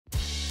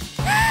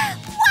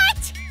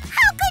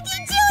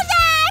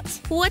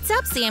What's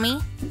up, Sammy?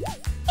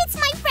 It's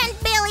my friend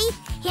Billy.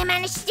 He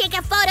managed to take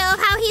a photo of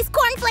how his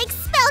cornflakes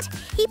spelt.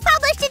 He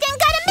published it and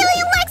got 1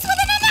 million likes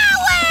within an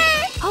hour!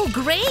 Oh,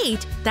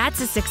 great!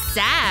 That's a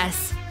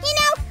success! You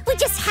know, we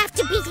just have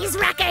to beat his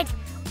record.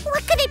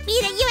 What could it be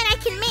that you and I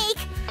can make?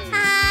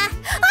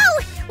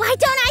 Oh! Why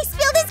don't I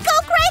spill this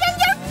Coke right on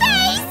your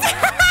face?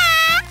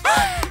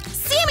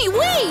 Sammy,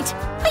 wait!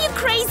 Are you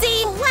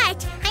crazy?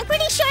 What? I'm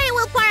pretty sure it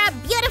will pour out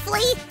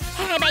beautifully.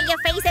 And I bet your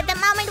face at the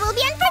moment will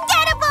be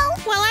unforgettable.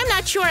 Well, I'm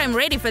not sure I'm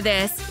ready for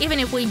this, even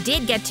if we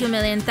did get 2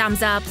 million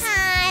thumbs ups.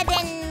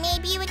 Then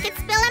maybe we could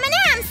spill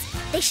M&Ms.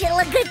 They should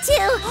look good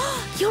too.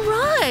 You're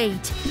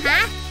right!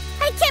 Huh?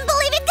 I can't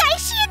believe it,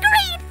 guys! She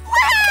agreed!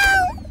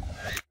 Wow!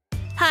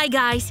 Hi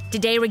guys!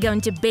 Today we're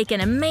going to bake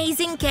an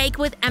amazing cake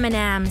with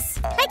M&Ms.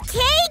 A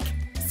cake?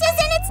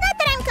 Susan, it's not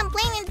that I'm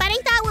complaining, but I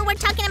thought we were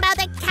talking about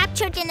the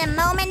captured in a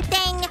moment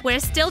thing. We're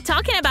still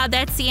talking about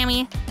that,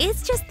 Sammy.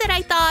 It's just that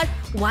I thought,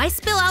 why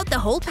spill out the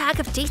whole pack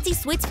of tasty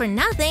sweets for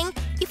nothing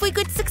if we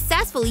could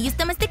successfully use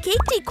them as the cake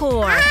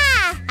decor?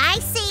 Ah, I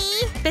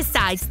see.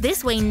 Besides,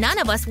 this way none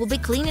of us will be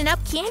cleaning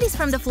up candies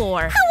from the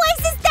floor. How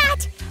wise is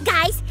that?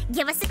 Guys,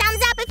 give us a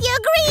thumbs up if you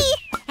agree.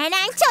 And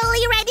I'm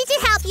totally ready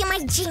to help you, my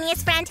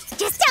genius friend.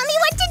 Just tell me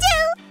what to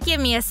do. Give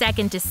me a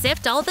second to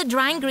sift all the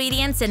dry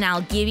ingredients and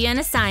I'll give you an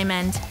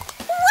assignment.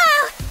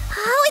 Wow!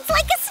 Oh, it's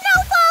like a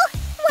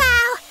snowfall!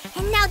 Wow!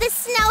 And now the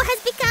snow has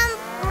become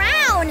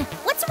brown.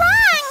 What's wrong?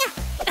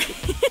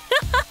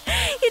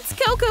 It's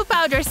cocoa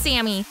powder,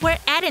 Sammy. We're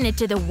adding it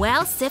to the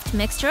well-sift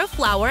mixture of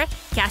flour,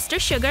 castor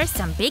sugar,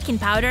 some baking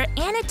powder,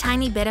 and a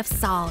tiny bit of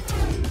salt.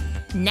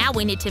 Now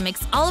we need to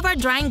mix all of our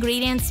dry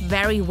ingredients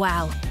very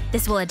well.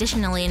 This will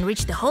additionally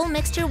enrich the whole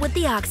mixture with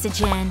the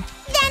oxygen.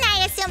 Then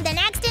I assume the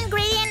next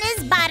ingredient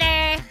is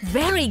butter.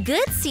 Very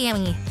good,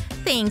 Sammy.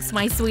 Thanks,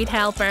 my sweet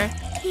helper.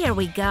 Here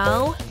we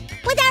go.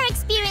 With our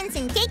experience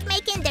in cake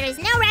making, there is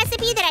no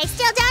recipe that I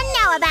still don't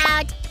know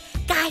about.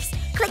 Guys,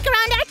 click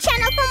around our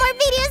channel for more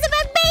videos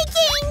about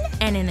baking!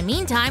 And in the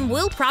meantime,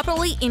 we'll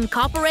properly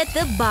incorporate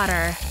the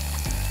butter.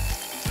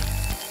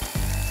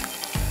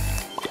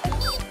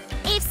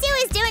 If Sue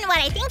is doing what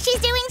I think she's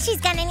doing,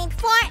 she's gonna need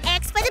 4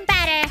 eggs for the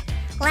batter.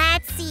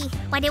 Let's see,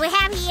 what do we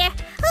have here?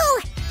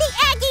 Ooh, the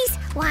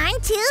eggies!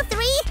 1, 2,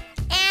 3,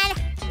 and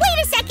wait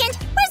a second,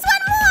 where's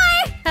one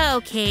more?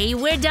 Okay,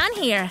 we're done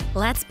here.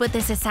 Let's put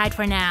this aside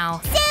for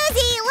now.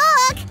 Susie,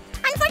 look!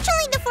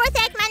 Unfortunately, the 4th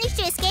egg managed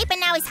to escape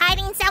and now is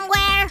hiding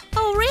somewhere.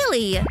 Oh,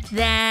 really?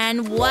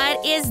 Then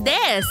what is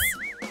this?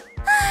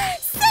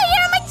 So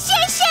you're a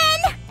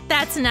magician!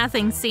 That's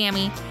nothing,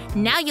 Sammy.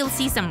 Now you'll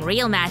see some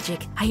real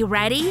magic. Are you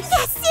ready?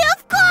 Yes, Sue,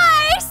 of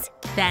course!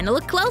 Then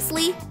look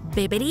closely.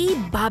 Bibbidi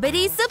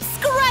bobbidi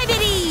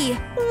subscribity!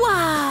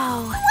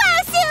 Wow!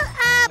 Wow, Sue!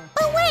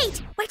 But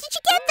wait! Where did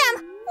you get them?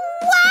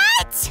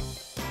 What?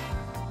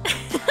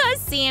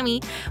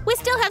 Sammy, we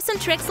still have some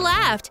tricks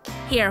left.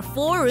 Here are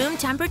 4 room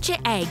temperature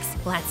eggs.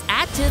 Let's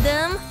add to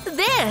them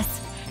this.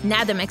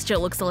 Now the mixture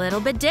looks a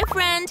little bit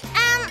different.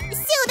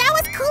 Sue, that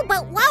was cool,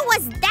 but what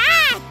was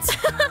that?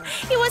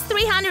 It was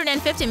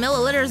 350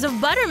 milliliters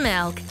of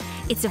buttermilk.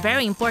 It's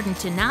very important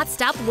to not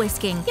stop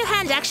whisking. Your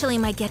hand actually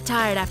might get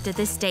tired after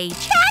this stage.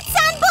 That's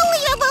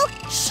unbelievable!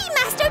 She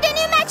mastered a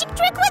new magic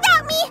trick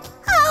without me!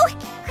 Oh,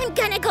 I'm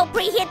gonna go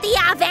preheat the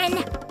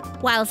oven!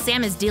 While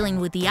Sam is dealing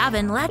with the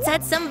oven, let's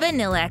add some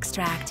vanilla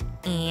extract.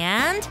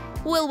 And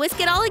we'll whisk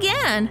it all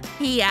again.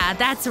 Yeah,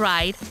 that's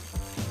right.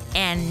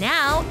 And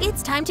now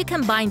it's time to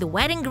combine the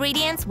wet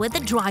ingredients with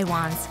the dry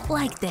ones,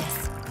 like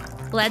this.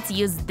 Let's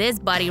use this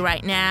buddy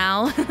right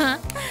now. Sue,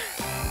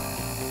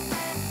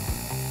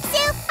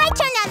 I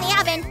turned on the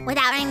oven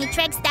without any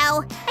tricks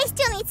though. I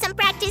still need some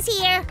practice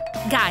here.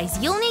 Guys,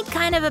 you'll need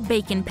kind of a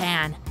baking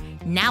pan.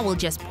 Now we'll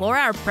just pour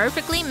our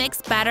perfectly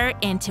mixed batter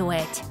into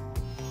it.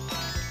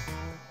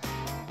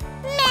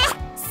 Meh!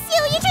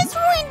 Sue, you just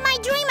ruined my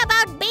dream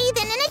about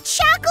bathing in a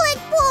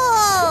chocolate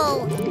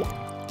pool!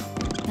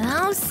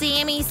 Oh,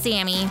 Sammy.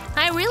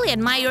 I really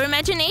admire your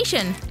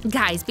imagination.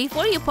 Guys,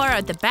 before you pour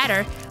out the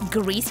batter,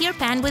 grease your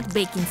pan with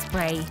baking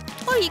spray.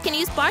 Or you can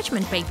use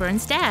parchment paper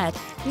instead.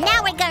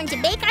 Now we're going to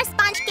bake our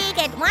sponge cake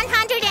at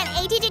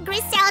 180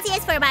 degrees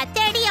Celsius for about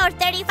 30 or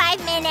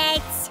 35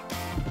 minutes.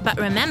 But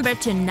remember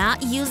to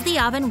not use the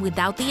oven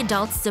without the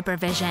adult's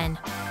supervision.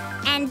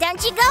 And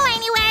don't you go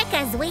anywhere,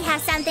 because we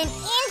have something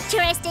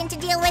interesting to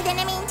deal with in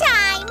the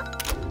meantime.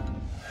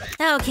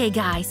 Okay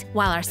guys,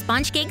 while our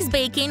sponge cake's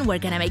baking, we're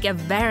gonna make a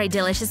very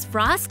delicious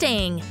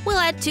frosting. We'll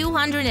add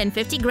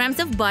 250 grams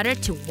of butter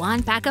to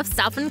 1 pack of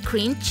softened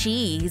cream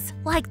cheese,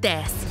 like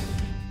this.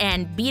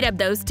 And beat up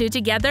those two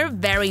together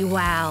very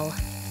well.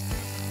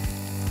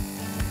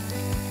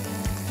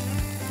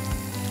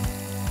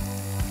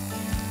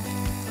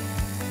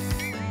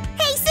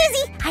 Hey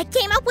Susie, I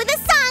came up with a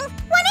song.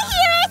 Wanna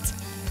hear it?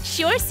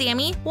 Sure,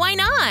 Sammy, why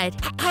not?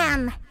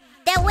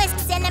 The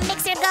whisks in the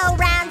mixer go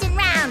round and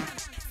round.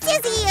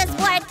 Susie is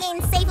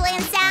working safely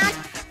and sound.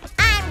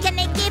 I'm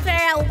gonna give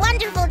her a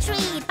wonderful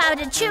treat.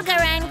 Powdered sugar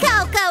and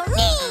cocoa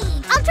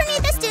neat.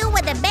 Alternate the stew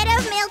with a bit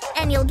of milk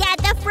and you'll get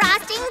the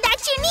frosting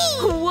that you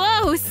need.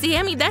 Whoa,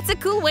 Sammy, that's a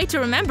cool way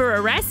to remember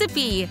a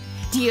recipe!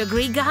 Do you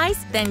agree,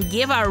 guys? Then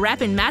give our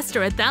wrapping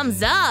master a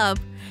thumbs up!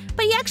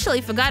 But you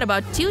actually forgot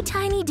about 2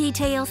 tiny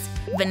details: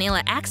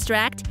 vanilla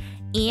extract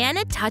and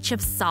a touch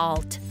of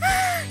salt.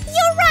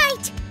 You're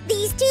right!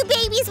 These 2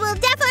 babies will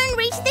definitely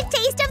reach the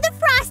taste of the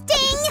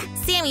frosting!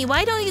 Sammy,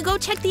 why don't you go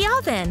check the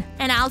oven?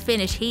 And I'll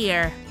finish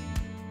here.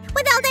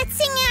 With all that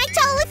singing, I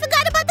totally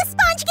forgot about the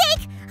sponge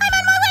cake! I'm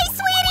on my way,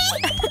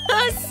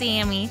 sweetie!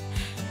 Sammy.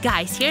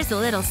 Guys, here's a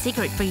little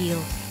secret for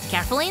you.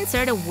 Carefully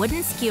insert a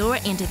wooden skewer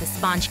into the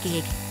sponge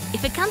cake.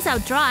 If it comes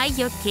out dry,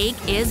 your cake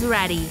is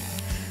ready.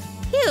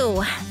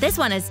 Phew, this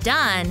one is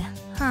done.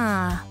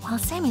 Well,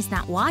 Sammy's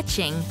not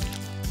watching.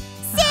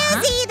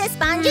 Susie, the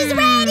sponge is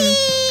ready!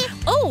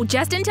 Oh,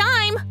 just in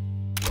time!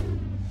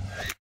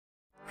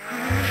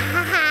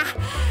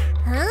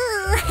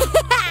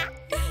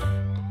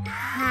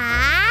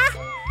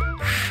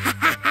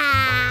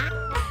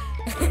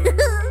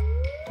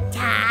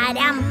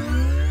 Ta-dum,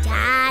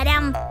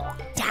 ta-dum,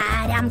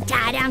 ta-dum,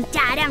 ta-dum,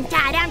 ta-dum,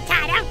 ta-dum,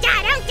 ta-dum,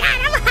 ta-dum,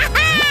 ta-dum.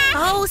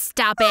 Oh,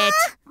 stop it!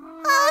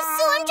 Oh,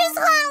 Sue, I'm just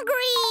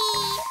hungry.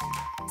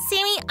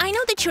 Sammy, I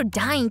know that you're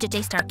dying to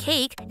taste our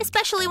cake,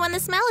 especially when the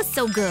smell is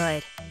so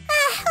good.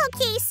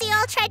 Okay, Sue,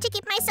 I'll try to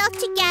keep myself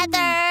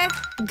together.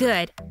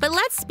 Good, but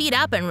let's speed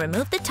up and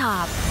remove the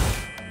top.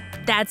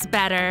 That's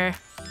better.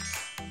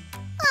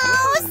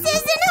 Oh,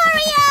 Susan,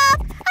 hurry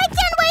up! I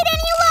can't wait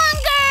any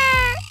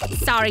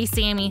longer! Sorry,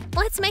 Sammy.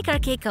 Let's make our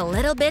cake a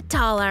little bit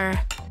taller.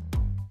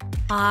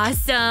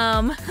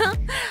 Awesome!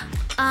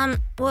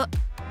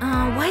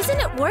 Why isn't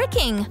it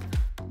working?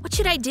 What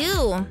should I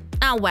do?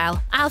 Oh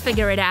well, I'll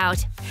figure it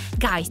out.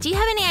 Guys, do you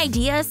have any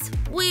ideas?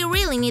 We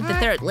really need the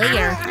 3rd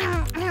layer.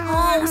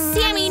 Oh,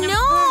 Sammy, no!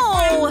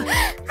 I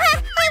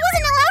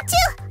wasn't allowed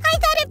to! I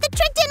thought if the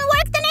trick didn't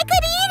work, then I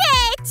could eat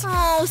it!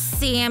 Oh,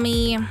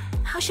 Sammy.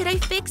 How should I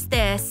fix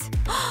this?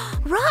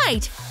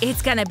 Right!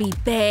 It's gonna be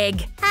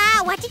big.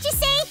 What did you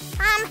say?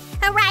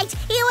 Right,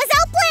 it was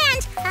all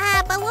planned!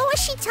 But what was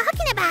she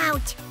talking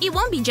about? It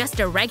won't be just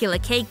a regular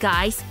cake,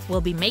 guys.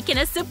 We'll be making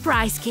a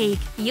surprise cake.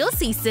 You'll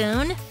see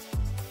soon.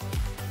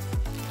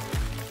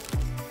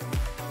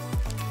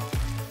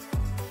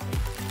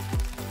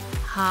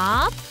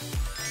 Hop.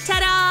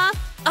 Ta-da!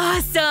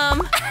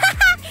 Awesome!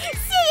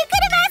 See, you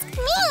could have asked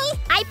me!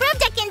 I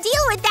proved I can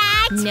deal with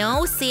that!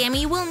 No,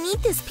 Sammy, we'll need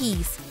this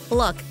piece.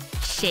 Look.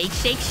 Shake,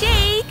 shake,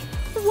 shake!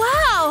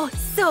 Wow!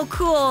 So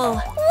cool!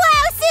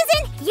 Wow,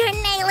 Susan! You're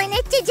nailing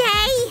it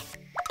today!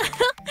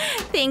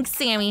 Thanks,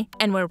 Sammy.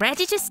 And we're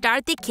ready to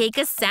start the cake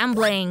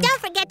assembling. Don't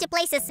forget to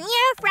place a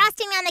smear of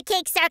frosting on the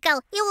cake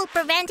circle. It will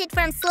prevent it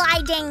from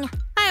sliding.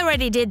 I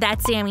already did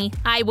that, Sammy.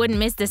 I wouldn't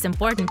miss this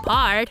important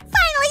part.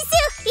 Finally,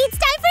 Sue! It's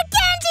time for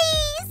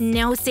candies!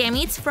 No,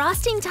 Sammy, it's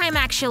frosting time,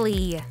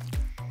 actually.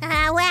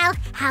 Well,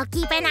 I'll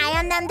keep an eye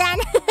on them then.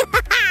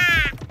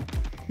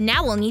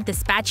 Now we'll need the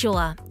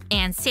spatula.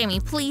 And Sammy,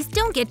 please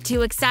don't get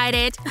too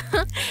excited.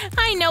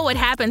 I know what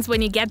happens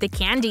when you get the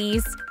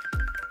candies.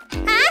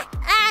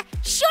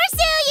 Sure,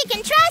 Sue, you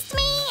can trust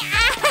me!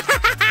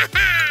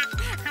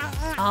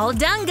 All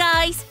done,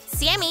 guys.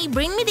 Sammy,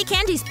 bring me the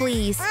candies,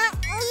 please.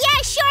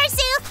 Yeah, sure,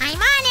 Sue. I'm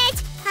on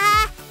it.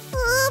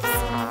 Oops.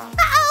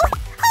 Uh-oh!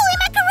 Holy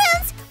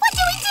macaroons! What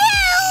do we do?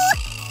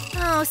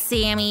 Oh,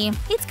 Sammy.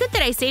 It's good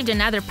that I saved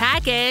another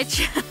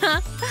package.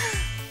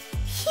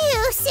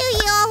 Phew, Sue,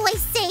 you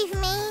always save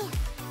me.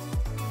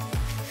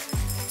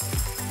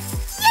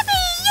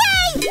 Yippee!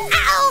 Yay!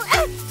 Ow!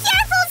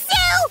 Careful,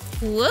 Sue!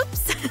 Whoops.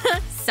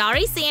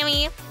 Sorry,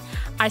 Sammy.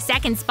 Our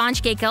second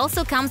sponge cake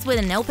also comes with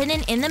an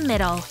opening in the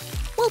middle.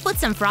 We'll put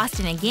some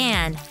frosting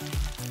again.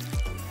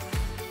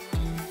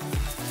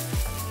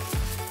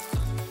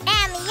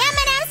 And the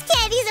M&Ms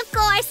candies, of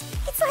course.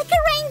 It's like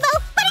a rainbow,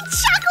 but a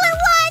chocolate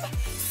one.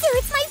 Sue,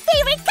 it's my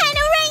favorite kind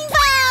of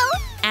rainbow.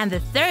 And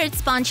the 3rd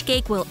sponge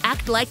cake will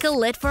act like a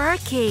lid for our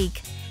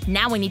cake.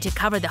 Now we need to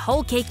cover the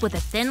whole cake with a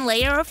thin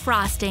layer of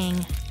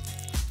frosting.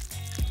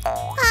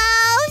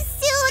 Oh,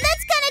 Sue,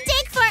 that's gonna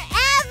take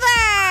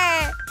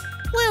forever!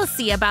 We'll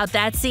see about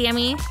that,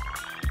 Sammy.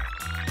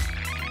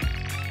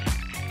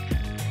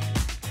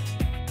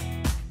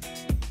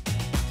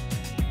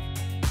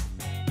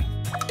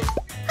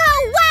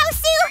 Oh, wow,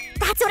 Sue!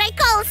 That's what I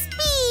call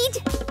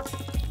speed!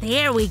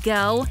 There we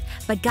go.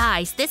 But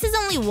guys, this is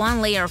only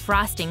one layer of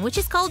frosting, which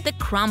is called the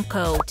crumb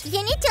coat.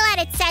 You need to let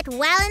it set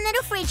well in the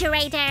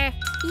refrigerator.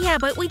 Yeah,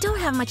 but we don't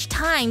have much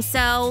time,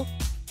 so…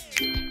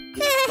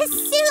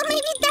 Sue,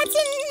 maybe that's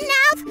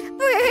enough?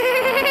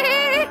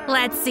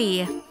 Let's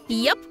see.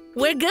 Yup,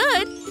 we're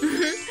good.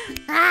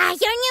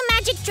 Your new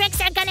magic tricks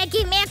are gonna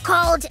give me a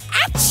cold.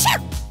 Achoo!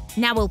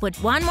 Now we'll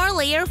put one more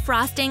layer of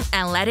frosting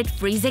and let it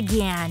freeze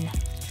again.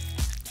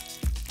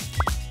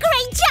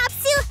 Great job,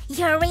 Sue!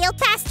 You're a real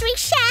pastry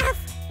chef!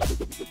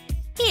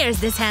 Here's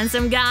this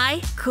handsome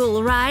guy.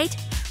 Cool, right?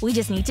 We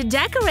just need to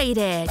decorate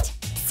it.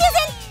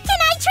 Susan, can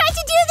I try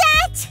to do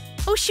that?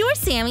 Oh, sure,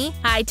 Sammy.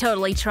 I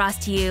totally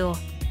trust you.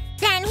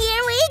 Then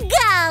here we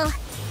go!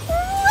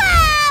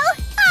 Wow!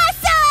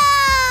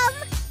 Awesome!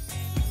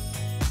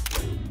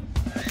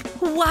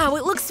 Wow,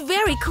 it looks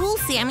very cool,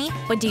 Sammy.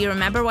 But do you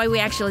remember why we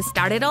actually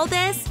started all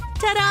this?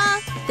 Ta-da!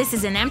 This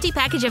is an empty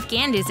package of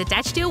candies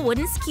attached to a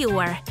wooden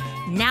skewer.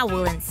 Now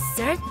we'll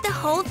insert the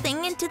whole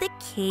thing into the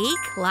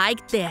cake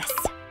like this.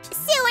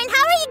 Sue, and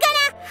how are you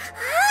gonna…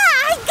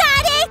 I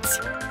got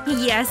it!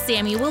 Yes,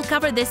 Sammy, we'll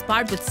cover this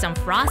part with some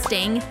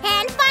frosting.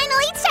 And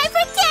finally, it's time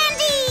for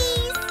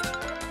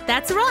candies!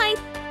 That's right.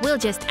 We'll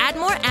just add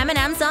more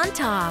M&Ms on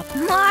top.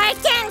 More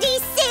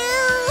candies,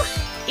 Sue!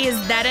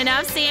 Is that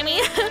enough, Sammy?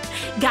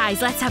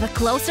 Guys, let's have a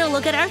closer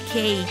look at our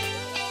cake.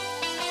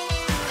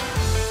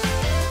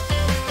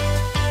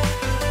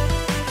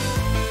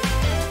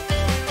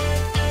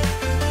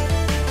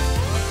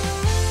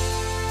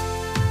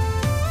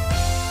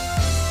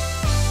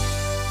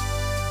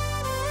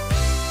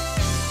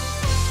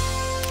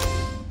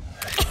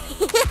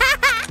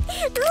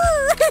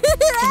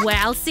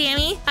 Well,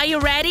 Sammy, are you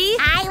ready?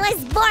 I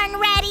was born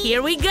ready!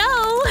 Here we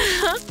go!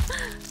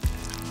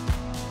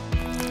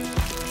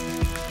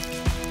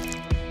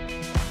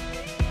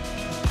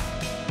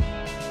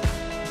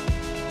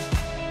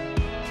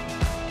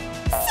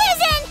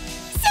 Susan!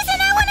 Susan,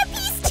 I want a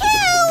piece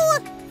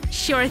too!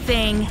 Sure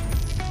thing.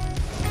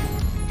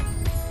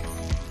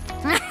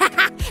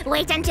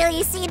 Wait until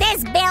you see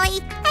this,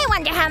 Billy! I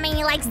wonder how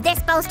many likes this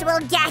post will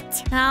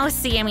get! Oh,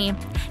 Sammy.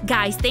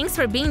 Guys, thanks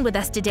for being with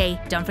us today.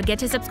 Don't forget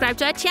to subscribe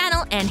to our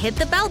channel and hit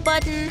the bell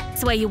button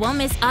so you won't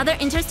miss other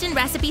interesting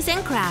recipes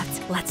and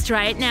crafts. Let's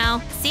try it now.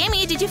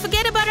 Sammy, did you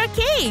forget about our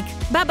cake?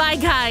 Bye-bye,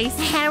 guys.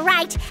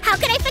 Right, how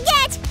could I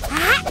forget?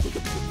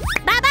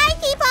 Bye-bye,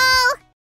 people!